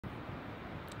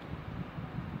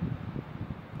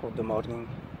Good morning,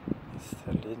 Mr.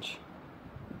 Lynch.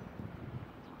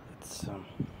 It's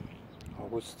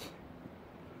August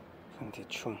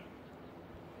 22,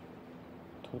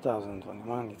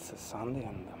 2021. It's a Sunday,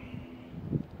 and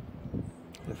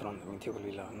the front mythical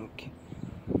Villa Nucchi,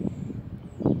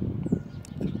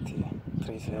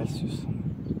 33 Celsius,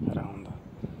 around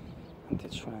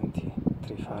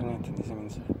 23 Fahrenheit, and this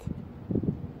means that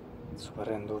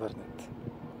super and over that.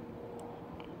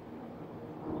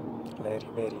 Very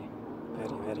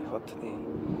hot day,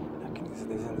 like in this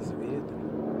days and this period.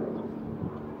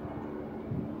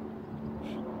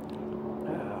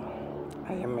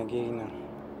 I am again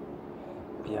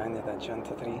behind the giant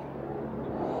tree,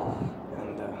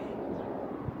 and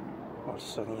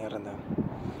also near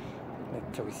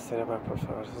the wisteria purple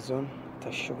flower zone that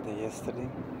I showed yesterday.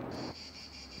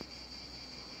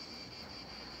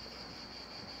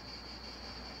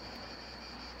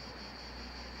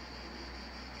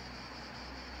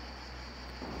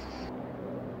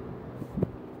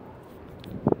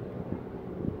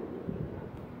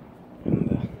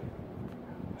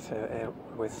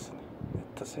 Always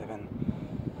at 7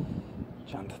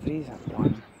 giant trees, and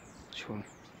 1, 2,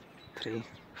 3,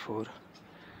 4,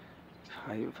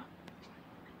 5.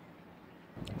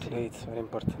 Today it's a very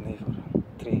important day for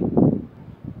 3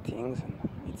 things, and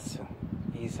it's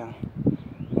ESA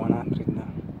 100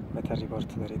 weather report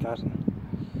the return.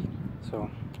 So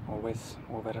always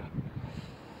over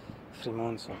 3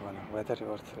 months of weather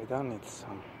report return, it's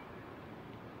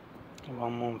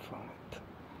 1 month from it.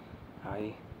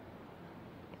 I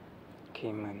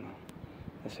came in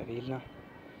Sevilla.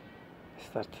 I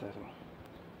started to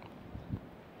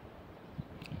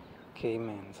came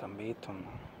in San Vito on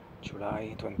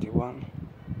July 21,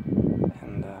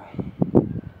 and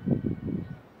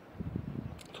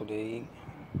today,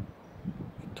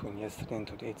 between yesterday and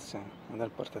today, it's another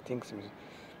part of things.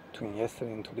 Between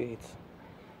yesterday and today, it's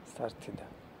started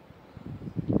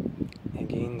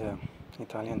again the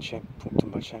Italian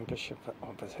football championship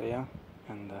of the Serie A,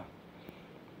 and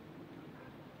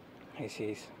I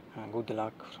say good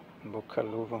luck, bocca al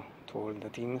lupo to all the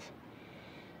teams,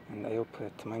 and I hope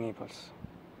that my Naples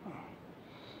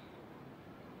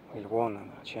will win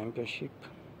the championship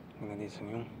with this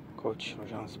new coach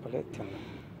Luciano Spalletti, and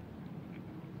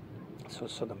it's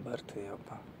also the birthday of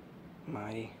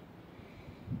my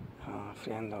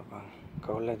friend of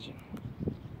college,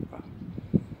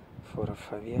 4 or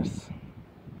 5 years,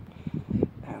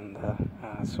 and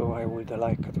so I would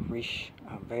like to wish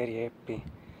a very happy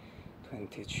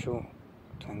 27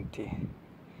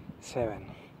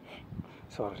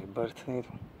 birthday to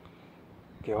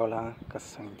Viola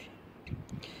Cassanti.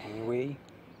 Anyway,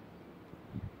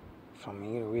 from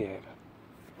here we have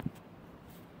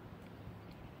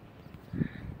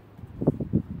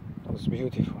those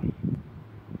beautiful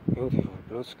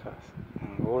blue skies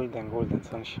and golden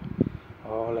sunshine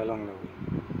all along the way.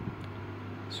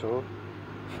 So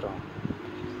from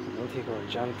mythical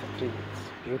giant trees,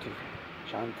 beautiful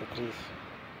giant trees,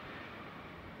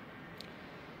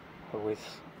 always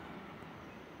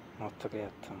not to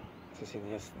get, as I said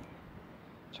yesterday,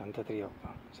 giant tree of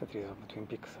the trees of Twin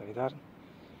Peaks return,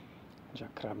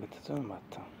 Jack Rabbit zone,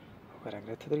 but were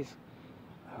great trees.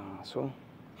 So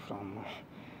from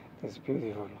these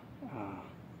beautiful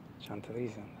giant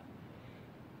trees and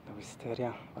the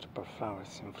wisteria purple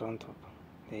flowers in front of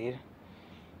there,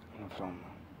 and from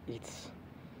its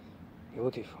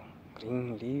beautiful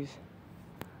green leaves,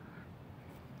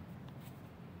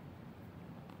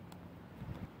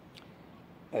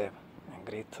 have a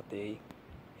great day,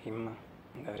 him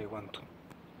and everyone too.